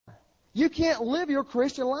You can't live your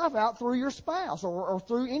Christian life out through your spouse or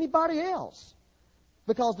through anybody else.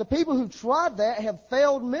 Because the people who tried that have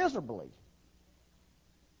failed miserably.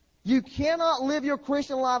 You cannot live your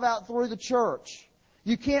Christian life out through the church.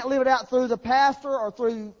 You can't live it out through the pastor or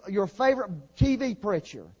through your favorite TV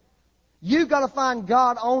preacher. You've got to find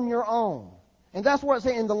God on your own. And that's what it's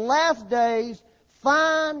saying. In the last days,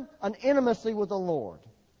 find an intimacy with the Lord.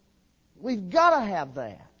 We've got to have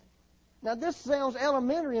that. Now, this sounds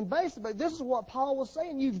elementary and basic, but this is what Paul was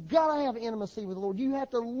saying. You've got to have intimacy with the Lord. You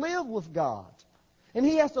have to live with God. And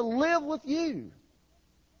He has to live with you.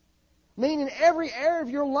 Meaning every area of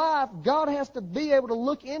your life, God has to be able to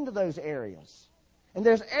look into those areas. And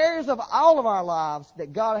there's areas of all of our lives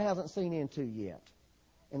that God hasn't seen into yet.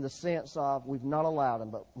 In the sense of we've not allowed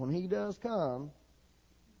Him. But when He does come,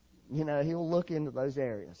 He'll look into those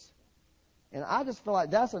areas. And I just feel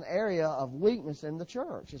like that's an area of weakness in the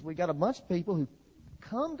church. Is we got a bunch of people who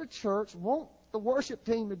come to church, want the worship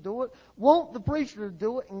team to do it, want the preacher to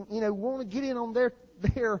do it, and want to get in on their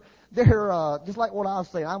just like what I was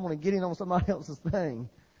saying. I want to get in on somebody else's thing,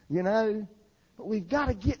 But we've got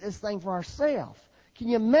to get this thing for ourselves. Can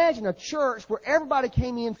you imagine a church where everybody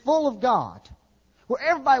came in full of God, where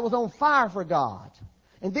everybody was on fire for God,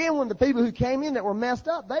 and then when the people who came in that were messed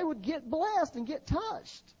up, they would get blessed and get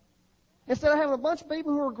touched. Instead of having a bunch of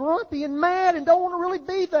people who are grumpy and mad and don't want to really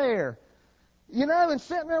be there. And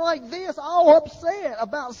sitting there like this, all upset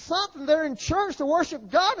about something. They're in church to worship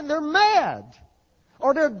God and they're mad.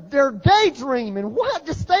 Or they're daydreaming. What?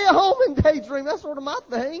 Just stay at home and daydream. That's sort of my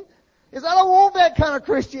thing. Is I don't want that kind of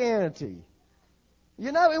Christianity.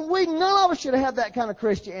 And none of us should have that kind of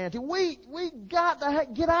Christianity. We got to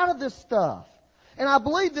get out of this stuff. And I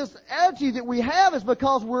believe this attitude that we have is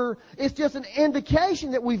because it's just an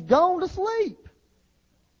indication that we've gone to sleep.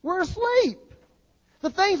 We're asleep. The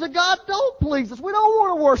things of God don't please us. We don't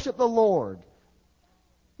want to worship the Lord.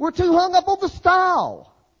 We're too hung up on the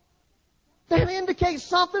style. That indicates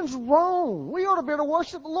something's wrong. We ought to be able to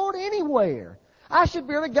worship the Lord anywhere. I should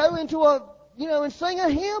be able to go into and sing a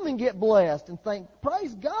hymn and get blessed and think,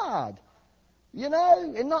 praise God.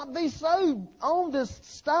 And not be so on this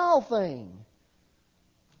style thing.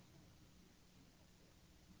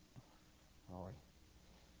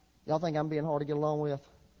 Y'all think I'm being hard to get along with?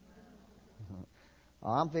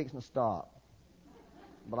 I'm fixing to stop.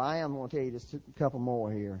 But I am going to tell you just a couple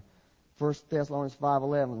more here. 1 Thessalonians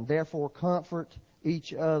 5:11. Therefore comfort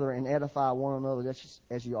each other and edify one another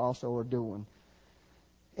as you also are doing.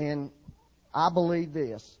 And I believe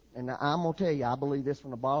this. And I'm going to tell you, I believe this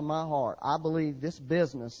from the bottom of my heart. I believe this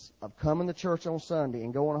business of coming to church on Sunday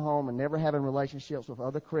and going home and never having relationships with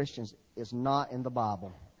other Christians is not in the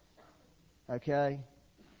Bible. Okay?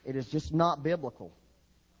 It is just not biblical.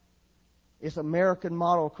 It's American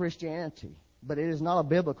model of Christianity, but it is not a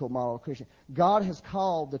biblical model of Christianity. God has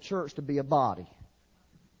called the church to be a body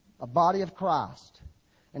of Christ.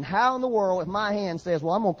 And how in the world, if my hand says,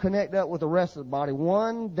 well, I'm going to connect up with the rest of the body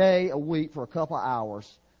one day a week for a couple of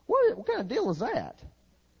hours, what kind of deal is that?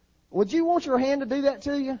 Would you want your hand to do that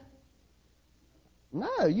to you?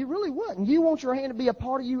 No, you really wouldn't. You want your hand to be a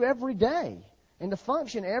part of you every day. And to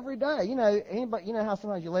function every day. Anybody, how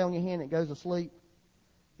sometimes you lay on your hand and it goes to sleep,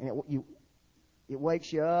 and it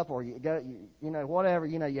wakes you up, or whatever.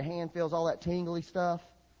 Your hand feels all that tingly stuff.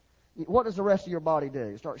 What does the rest of your body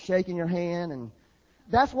do? Start shaking your hand, and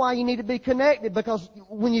that's why you need to be connected. Because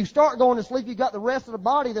when you start going to sleep, you got the rest of the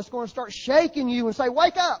body that's going to start shaking you and say,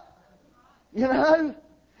 "Wake up!"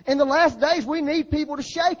 In the last days, we need people to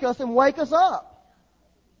shake us and wake us up.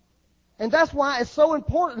 And that's why it's so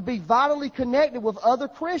important to be vitally connected with other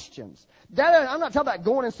Christians. I'm not talking about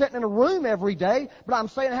going and sitting in a room every day, but I'm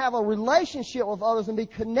saying have a relationship with others and be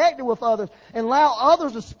connected with others and allow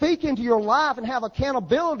others to speak into your life and have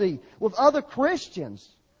accountability with other Christians.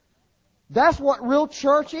 That's what real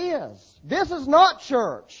church is. This is not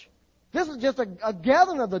church. This is just a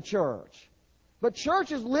gathering of the church. But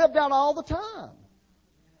church is lived out all the time.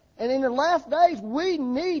 And in the last days, we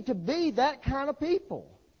need to be that kind of people.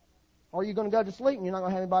 Or you're going to go to sleep and you're not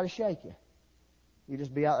going to have anybody shake you. You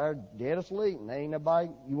just be out there dead asleep and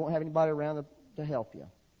you won't have anybody around to help you.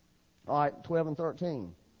 All right, 12 and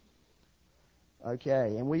 13.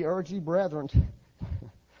 Okay, and we urge you, brethren,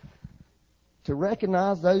 to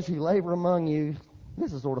recognize those who labor among you.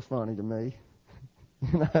 This is sort of funny to me.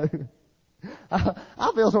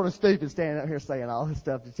 I feel sort of stupid standing up here saying all this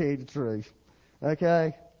stuff to tell you the truth.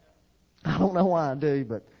 Okay? I don't know why I do,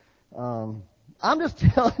 but I'm just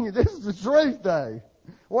telling you, this is the truth, though.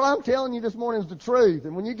 What I'm telling you this morning is the truth.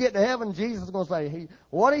 And when you get to heaven, Jesus is going to say,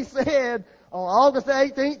 what He said on August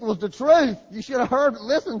 18th was the truth. You should have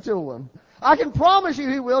listened to Him. I can promise you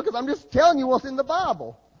He will, because I'm just telling you what's in the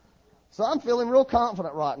Bible. So I'm feeling real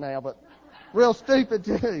confident right now, but real stupid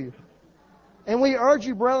too. And we urge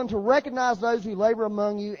you, brethren, to recognize those who labor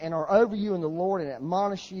among you and are over you in the Lord, and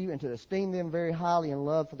admonish you, and to esteem them very highly in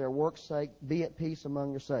love for their work's sake. Be at peace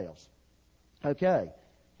among yourselves. Okay,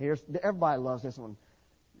 everybody loves this one.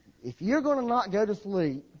 If you're going to not go to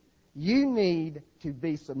sleep, you need to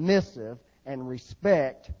be submissive and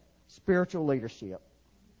respect spiritual leadership.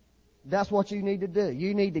 That's what you need to do.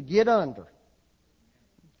 You need to get under.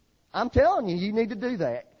 I'm telling you, you need to do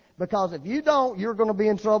that. Because if you don't, you're going to be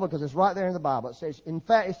in trouble, because it's right there in the Bible. It says, in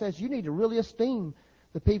fact, it says you need to really esteem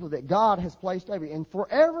the people that God has placed over you. And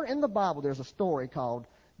forever in the Bible, there's a story called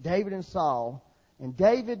David and Saul. And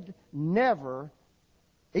David never,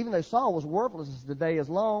 even though Saul was worthless as the day is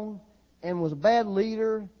long and was a bad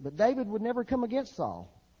leader, but David would never come against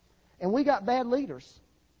Saul. And we got bad leaders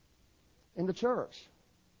in the church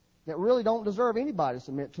that really don't deserve anybody to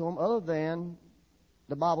submit to them other than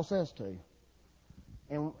the Bible says to.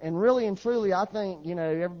 And really and truly, I think,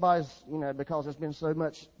 everybody's, because there's been so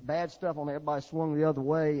much bad stuff on there, everybody swung the other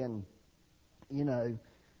way, and,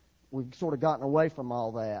 we've sort of gotten away from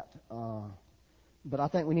all that. But I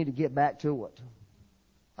think we need to get back to it.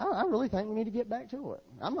 I really think we need to get back to it.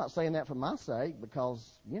 I'm not saying that for my sake, because,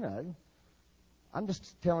 I'm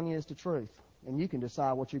just telling you it's the truth, and you can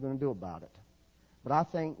decide what you're going to do about it. But I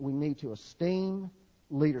think we need to esteem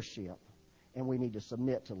leadership, and we need to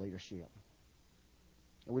submit to leadership.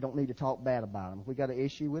 And we don't need to talk bad about them. If we got an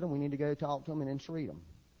issue with them, we need to go talk to them and entreat them.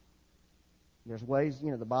 There's ways,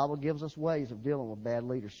 the Bible gives us ways of dealing with bad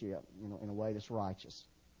leadership, in a way that's righteous.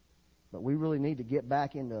 But we really need to get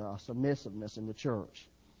back into submissiveness in the church.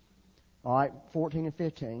 All right, 14 and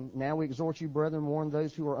 15. Now we exhort you, brethren, warn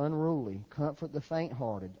those who are unruly, comfort the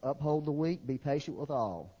faint-hearted, uphold the weak, be patient with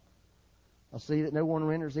all. I see that no one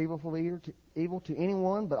renders evil for evil to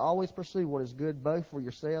anyone, but always pursue what is good both for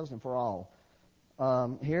yourselves and for all.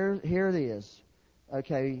 Here it is.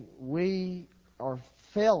 Okay, we are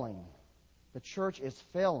failing. The church is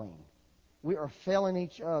failing. We are failing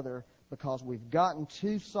each other because we've gotten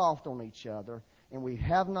too soft on each other, and we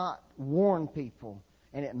have not warned people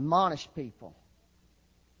and admonished people.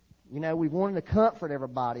 We've wanted to comfort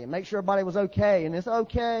everybody and make sure everybody was okay, and it's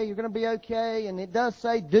okay, you're going to be okay, and it does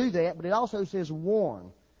say do that, but it also says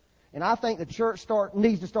warn. And I think the church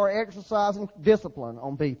needs to start exercising discipline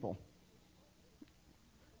on people.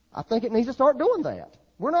 I think it needs to start doing that.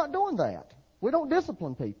 We're not doing that. We don't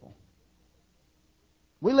discipline people.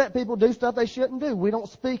 We let people do stuff they shouldn't do. We don't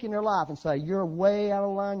speak in their life and say, you're way out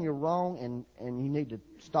of line, you're wrong, and you need to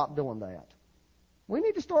stop doing that. We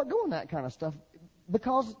need to start doing that kind of stuff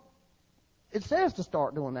because it says to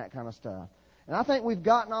start doing that kind of stuff. And I think we've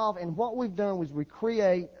gotten off, and what we've done is we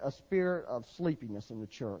create a spirit of sleepiness in the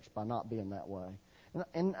church by not being that way.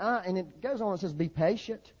 And it goes on, it says be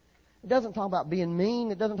patient. It doesn't talk about being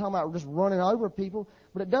mean. It doesn't talk about just running over people.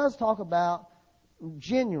 But it does talk about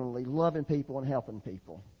genuinely loving people and helping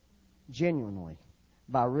people. Genuinely.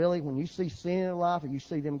 By really, when you see sin in their life or you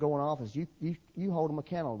see them going off, you hold them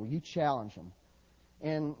accountable. You challenge them.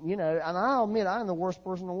 And, and I'll admit, I'm the worst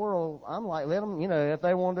person in the world. I'm like, let them, if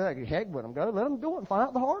they want to do that, heck with them. Go, let them do it and find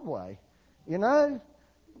out the hard way.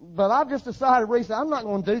 But I've just decided recently I'm not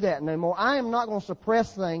going to do that no more. I am not going to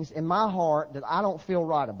suppress things in my heart that I don't feel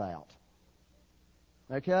right about.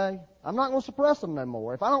 Okay? I'm not going to suppress them no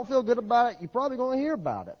more. If I don't feel good about it, you're probably going to hear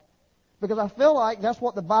about it. Because I feel like that's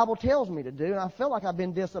what the Bible tells me to do, and I feel like I've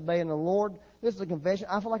been disobeying the Lord. This is a confession.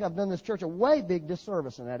 I feel like I've done this church a way big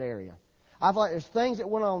disservice in that area. I feel like there's things that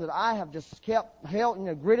went on that I have just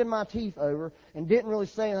gritted my teeth over and didn't really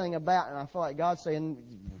say anything about, and I feel like God's saying,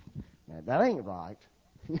 that ain't right.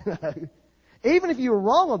 Even if you were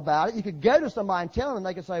wrong about it, you could go to somebody and tell them, and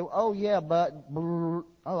they could say, oh, yeah, but,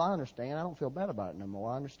 I understand. I don't feel bad about it no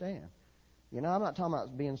more. I understand. I'm not talking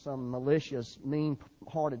about being some malicious,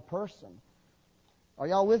 mean-hearted person. Are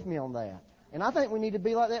y'all with me on that? And I think we need to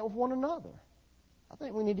be like that with one another. I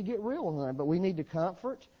think we need to get real with one another, but we need to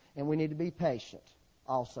comfort, and we need to be patient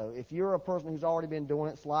also. If you're a person who's already been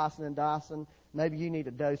doing it, slicing and dicing, maybe you need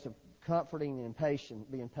a dose of comforting and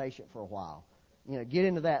being patient for a while. Get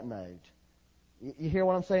into that mode. You hear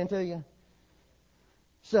what I'm saying to you?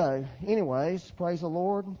 So, anyways, praise the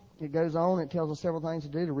Lord. It goes on. It tells us several things to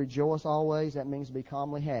do. To rejoice always. That means to be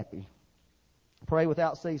calmly happy. Pray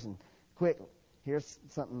without ceasing. Quickly. Here's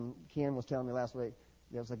something Ken was telling me last week.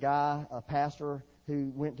 There was a guy, a pastor,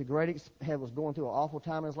 who went to was going through an awful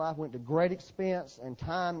time in his life, went to great expense and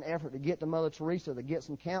time and effort to get to Mother Teresa to get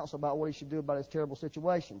some counsel about what he should do about his terrible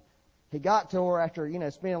situation. He got to her after,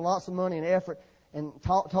 spending lots of money and effort, and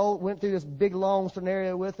went through this big, long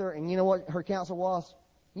scenario with her, and you know what her counsel was?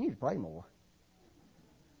 You need to pray more.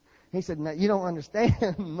 He said, "No, you don't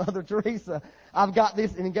understand, Mother Teresa. I've got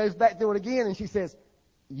this," and he goes back through it again, and she says,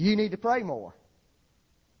 "You need to pray more.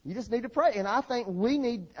 You just need to pray." And I think we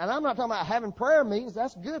need, and I'm not talking about having prayer meetings,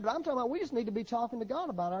 that's good, but I'm talking about we just need to be talking to God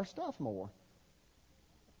about our stuff more.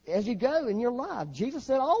 As you go in your life, Jesus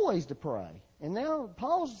said always to pray. And now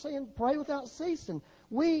Paul's saying pray without ceasing.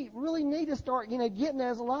 We really need to start, getting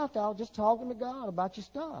as a lifestyle, just talking to God about your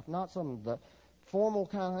stuff. Not some of the formal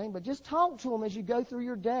kind of thing, but just talk to Him as you go through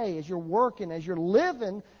your day, as you're working, as you're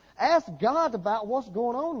living. Ask God about what's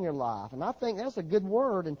going on in your life. And I think that's a good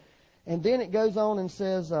word. And then it goes on and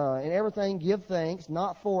says, in everything give thanks,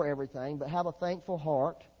 not for everything, but have a thankful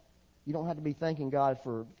heart. You don't have to be thanking God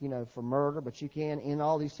for murder, but you can, in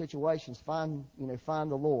all these situations, find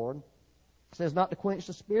the Lord. It says not to quench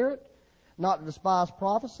the spirit, not to despise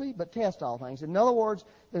prophecy, but test all things. In other words,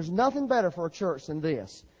 there's nothing better for a church than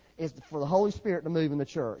this, is for the Holy Spirit to move in the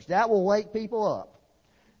church. That will wake people up.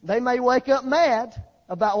 They may wake up mad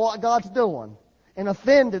about what God's doing and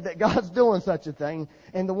offended that God's doing such a thing.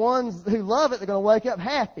 And the ones who love it, they're going to wake up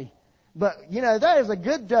happy. But, that is a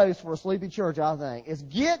good dose for a sleepy church, I think. Is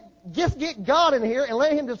just get God in here and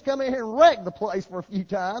let Him just come in here and wreck the place for a few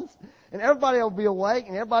times. And everybody will be awake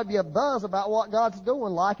and everybody will be abuzz about what God's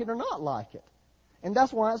doing, like it or not like it. And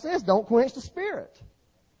that's why it says, don't quench the Spirit.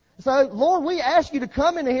 So, Lord, we ask you to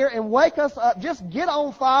come in here and wake us up. Just get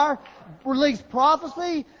on fire, release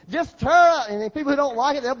prophecy, just stir up. And if people who don't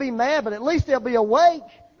like it, they'll be mad, but at least they'll be awake.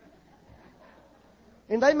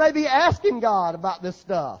 And they may be asking God about this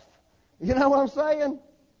stuff. You know what I'm saying?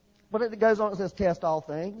 But it goes on, it says test all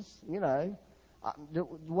things, The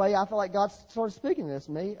way I feel like God's sort of speaking to this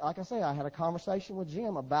to me, like I say, I had a conversation with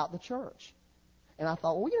Jim about the church. And I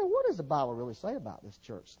thought, well, what does the Bible really say about this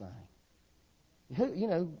church thing?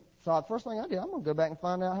 So the first thing I did, I'm going to go back and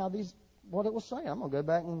find out what it was saying. I'm going to go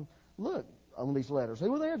back and look on these letters.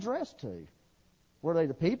 Who were they addressed to? Were they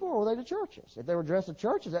the people or were they the churches? If they were addressed to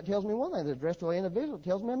churches, that tells me one thing. If they're addressed to an individual, it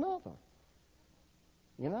tells me another.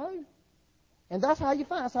 And that's how you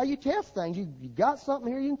find. That's how you test things. You got something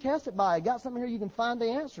here you can test it by. You got something here you can find the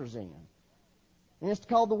answers in. And it's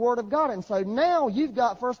called the Word of God. And so now you've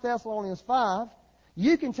got 1 Thessalonians 5.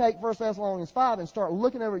 You can take 1 Thessalonians 5 and start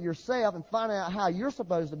looking over yourself and finding out how you're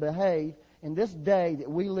supposed to behave in this day that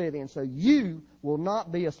we live in, so you will not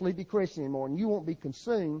be a sleepy Christian anymore and you won't be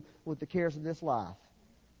consumed with the cares of this life.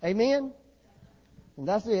 Amen? And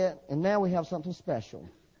that's it. And now we have something special.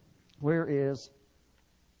 Where is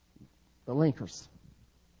the linkers?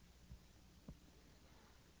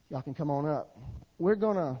 Y'all can come on up. We're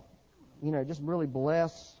going to, just really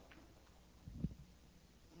bless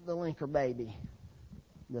the linker baby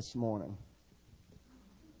this morning.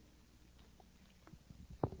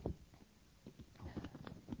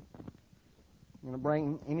 I'm going to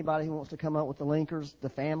bring anybody who wants to come up with the linkers, the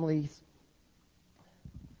families.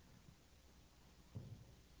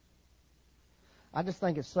 I just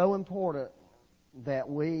think it's so important that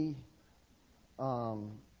we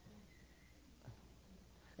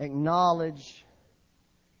acknowledge,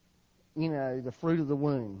 the fruit of the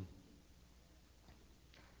womb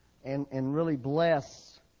and really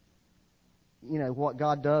bless, what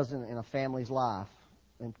God does in a family's life.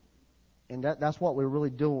 And that's what we're really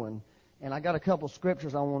doing. And I got a couple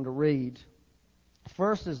scriptures I wanted to read.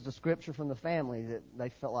 First is the scripture from the family that they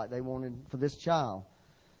felt like they wanted for this child.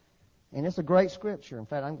 And it's a great scripture. In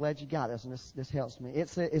fact, I'm glad you got this, and this helps me.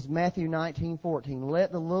 It's Matthew 19:14.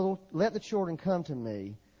 Let the children come to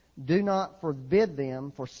me. Do not forbid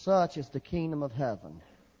them, for such is the kingdom of heaven.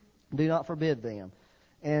 Do not forbid them.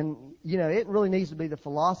 And, it really needs to be the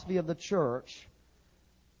philosophy of the church.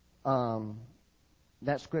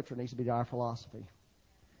 That scripture needs to be our philosophy,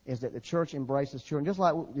 is that the church embraces children. Just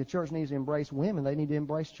like the church needs to embrace women, they need to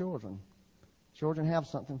embrace children. Children have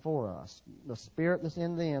something for us. The spirit that's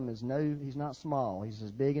in them he's not small. He's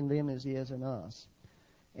as big in them as he is in us.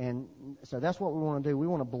 And so that's what we want to do. We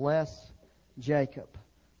want to bless Jacob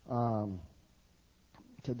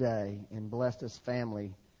today and bless this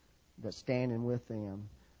family that's standing with them.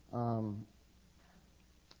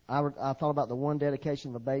 I thought about the one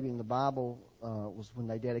dedication of a baby in the Bible was when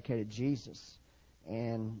they dedicated Jesus,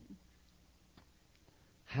 and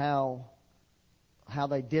how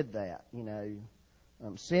they did that.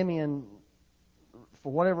 Simeon,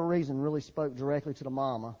 for whatever reason, really spoke directly to the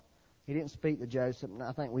mama. He didn't speak to Joseph, and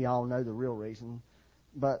I think we all know the real reason.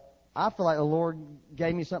 But I feel like the Lord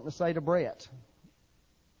gave me something to say to Brett.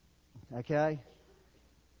 Okay?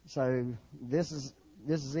 So this is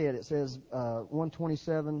it. It says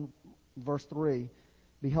 127 verse 3.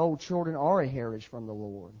 Behold, children are a heritage from the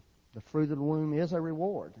Lord. The fruit of the womb is a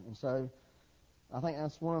reward. And so I think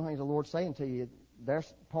that's one of the things the Lord's saying to you.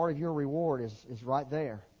 There's part of your reward is right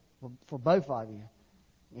there for both of you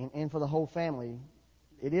and for the whole family.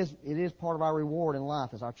 It is part of our reward in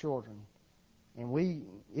life as our children.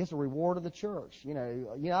 And it's a reward of the church.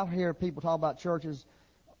 I hear people talk about churches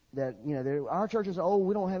that, our church is old,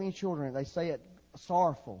 we don't have any children. They say it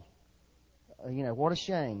sorrowful. What a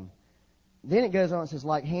shame. Then it goes on and says,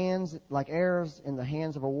 like arrows in the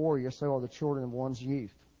hands of a warrior, so are the children of one's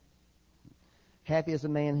youth. Happy is the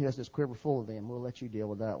man who has his quiver full of them. We'll let you deal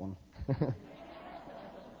with that one.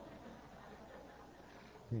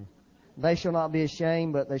 They shall not be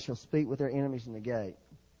ashamed, but they shall speak with their enemies in the gate.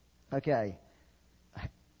 Okay.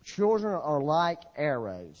 Children are like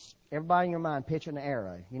arrows. Everybody in your mind, picture an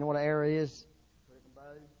arrow. You know what an arrow is? Put it in a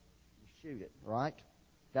bow, you shoot it, right?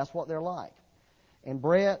 That's what they're like. And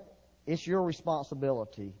Brett, it's your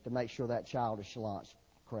responsibility to make sure that child is launched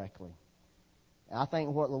correctly. And I think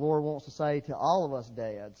what the Lord wants to say to all of us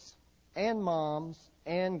dads and moms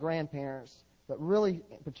and grandparents, but really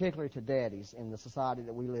particularly to daddies in the society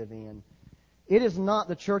that we live in, it is not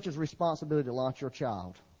the church's responsibility to launch your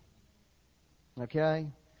child. Okay?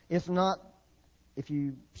 It's not, if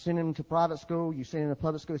you send him to private school, you send him to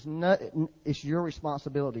public school, it's your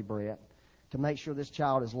responsibility, Brett, to make sure this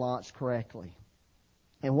child is launched correctly.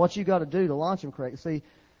 And what you got to do to launch him correctly,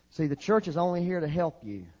 see, the church is only here to help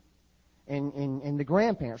you. And the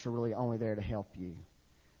grandparents are really only there to help you,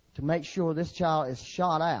 to make sure this child is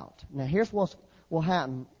shot out. Now, here's what will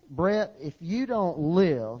happen. Brett, if you don't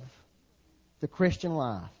live the Christian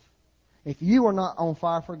life, if you are not on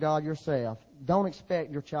fire for God yourself, don't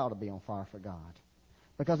expect your child to be on fire for God.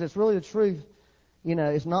 Because it's really the truth.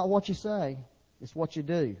 It's not what you say, it's what you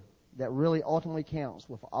do that really ultimately counts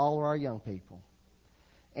with all of our young people.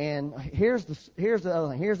 And here's the other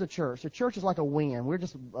thing. Here's the church. The church is like a wind. We're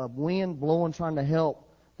just a wind blowing, trying to help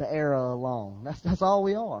the arrow along. That's all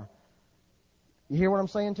we are. You hear what I'm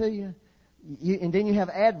saying to you? And then you have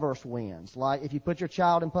adverse winds. Like if you put your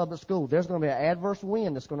child in public school, there's going to be an adverse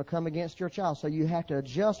wind that's going to come against your child. So you have to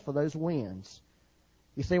adjust for those winds.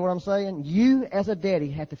 You see what I'm saying? You as a daddy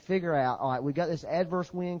have to figure out, all right, we got this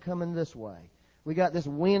adverse wind coming this way. We got this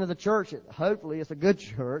wind of the church. Hopefully it's a good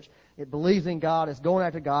church. It believes in God. It's going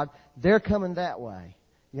after God. They're coming that way,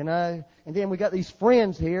 And then we got these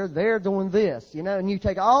friends here. They're doing this, And you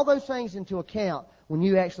take all those things into account when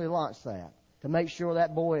you actually launch that, to make sure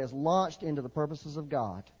that boy is launched into the purposes of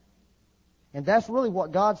God. And that's really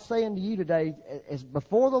what God's saying to you today, is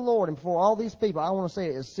before the Lord and before all these people. I want to say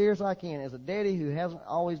it as serious as I can, as a daddy who hasn't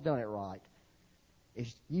always done it right,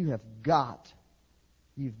 is you've got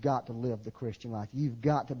to live the Christian life. You've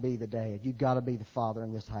got to be the dad. You've got to be the father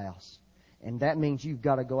in this house. And that means you've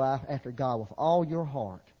got to go after God with all your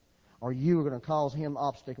heart, or you are going to cause him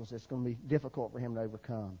obstacles that's going to be difficult for him to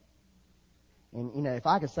overcome. And, if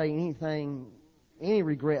I could say anything, any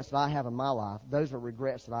regrets that I have in my life, those are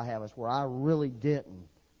regrets that I have, is where I really didn't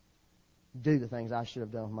do the things I should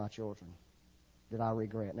have done with my children that I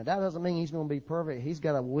regret. Now, that doesn't mean he's going to be perfect. He's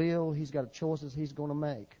got a will. He's got choices he's going to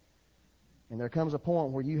make. And there comes a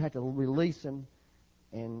point where you have to release him,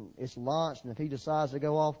 and it's launched. And if he decides to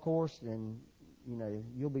go off course, then,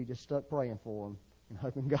 you'll be just stuck praying for him and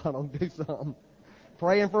hoping God will do something.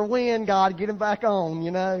 Praying for wind, God, get him back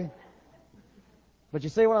on, But you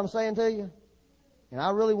see what I'm saying to you? And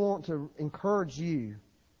I really want to encourage you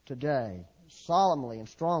today, solemnly and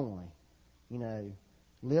strongly,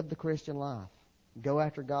 live the Christian life. Go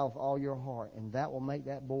after God with all your heart, and that will make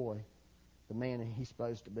that boy the man that he's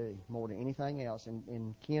supposed to be more than anything else.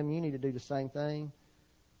 And Kim, you need to do the same thing.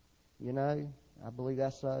 I believe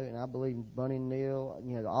that's so, and I believe Bunny and Neil,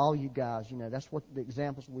 all you guys, that's what the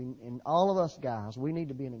examples and all of us guys, we need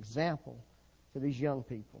to be an example to these young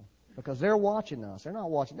people. Because they're watching us. They're not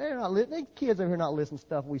watching. These kids over here not listening to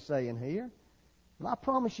stuff we say in here. And I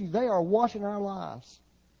promise you, they are watching our lives.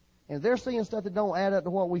 And if they're seeing stuff that don't add up to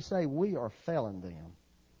what we say, we are failing them.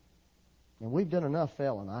 And we've done enough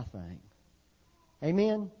failing, I think.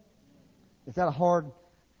 Amen? Is that a hard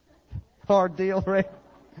deal, Rick?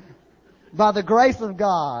 By the grace of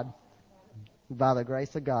God. By the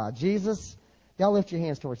grace of God. Jesus, y'all lift your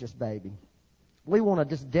hands towards this baby. We want to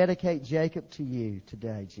just dedicate Jacob to you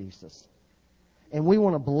today, Jesus. And we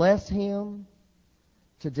want to bless him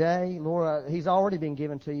today. Lord, he's already been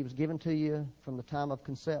given to you. He was given to you from the time of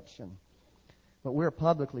conception. But we're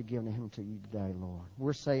publicly giving him to you today, Lord.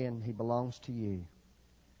 We're saying he belongs to you.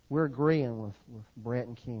 We're agreeing with Brett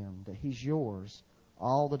and Kim that he's yours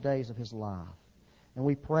all the days of his life. And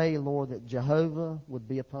we pray, Lord, that Jehovah would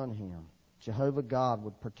be upon him. Jehovah God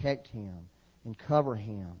would protect him and cover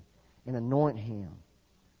him and anoint him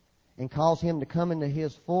and cause him to come into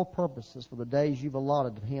his full purposes for the days you've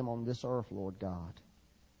allotted to him on this earth, Lord God.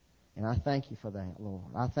 And I thank you for that, Lord.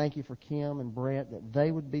 I thank you for Kim and Brett, that they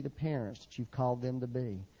would be the parents that you've called them to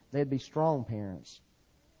be. They'd be strong parents.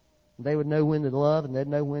 They would know when to love, and they'd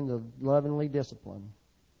know when to lovingly discipline.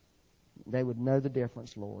 They would know the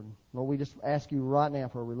difference, Lord. Lord, we just ask you right now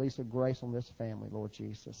for a release of grace on this family, Lord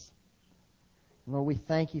Jesus. And Lord, we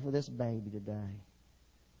thank you for this baby today.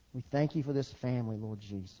 We thank you for this family, Lord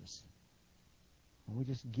Jesus. And we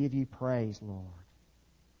just give you praise, Lord.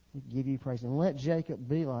 We give you praise. And let Jacob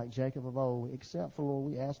be like Jacob of old, except for,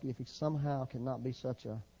 Lord, we ask you if he somehow cannot be such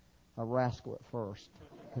a rascal at first.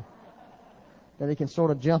 That he can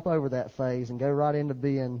sort of jump over that phase and go right into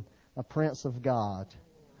being a prince of God.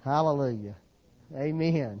 Hallelujah.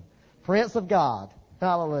 Amen. Prince of God.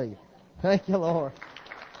 Hallelujah. Thank you, Lord.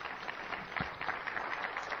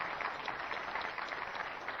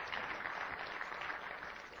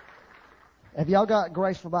 Have y'all got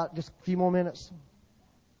grace for about just a few more minutes?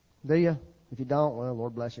 Do you? If you don't, well,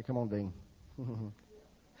 Lord bless you. Come on, Dean.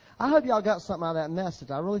 I hope y'all got something out of that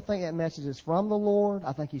message. I really think that message is from the Lord.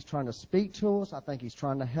 I think He's trying to speak to us. I think He's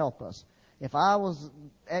trying to help us. If I was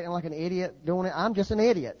acting like an idiot doing it, I'm just an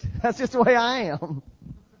idiot. That's just the way I am.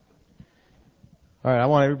 All right, I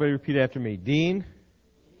want everybody to repeat after me. Dean,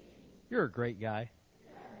 you're a great guy.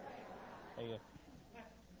 Thank you.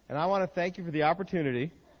 And I want to thank you for the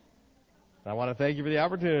opportunity.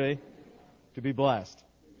 To be blessed.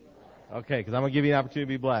 Okay, because I'm going to give you an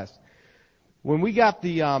opportunity to be blessed. When we got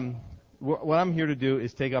the, what I'm here to do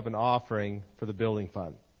is take up an offering for the building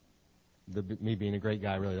fund. Me being a great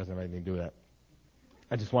guy really doesn't have anything to do with that.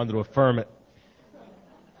 I just wanted to affirm it.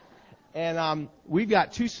 And we've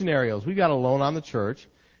got two scenarios. We've got a loan on the church.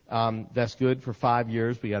 That's good for 5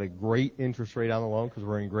 years. We got a great interest rate on the loan because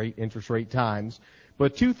we're in great interest rate times.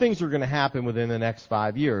 But two things are going to happen within the next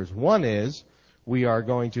 5 years. One is we are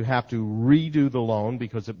going to have to redo the loan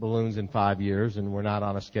because it balloons in 5 years, and we're not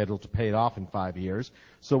on a schedule to pay it off in 5 years.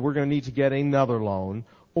 So we're going to need to get another loan.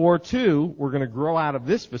 Or two, we're going to grow out of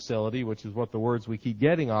this facility, which is what the words we keep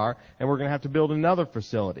getting are, and we're going to have to build another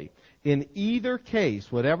facility. In either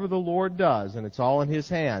case, whatever the Lord does, and it's all in His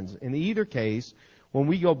hands, in either case, when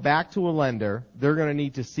we go back to a lender, they're going to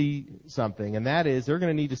need to see something, and that is they're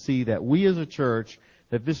going to need to see that we as a church,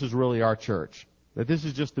 that this is really our church. That this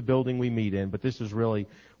is just the building we meet in, but this is really,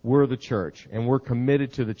 we're the church, and we're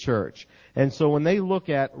committed to the church. And so when they look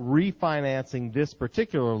at refinancing this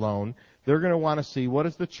particular loan, they're going to want to see what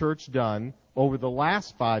has the church done over the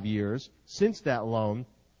last 5 years since that loan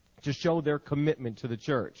to show their commitment to the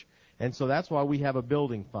church. And so that's why we have a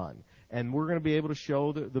building fund. And we're going to be able to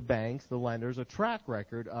show the banks, the lenders, a track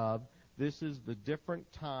record of this is the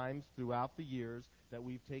different times throughout the years that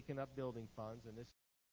we've taken up building funds, and this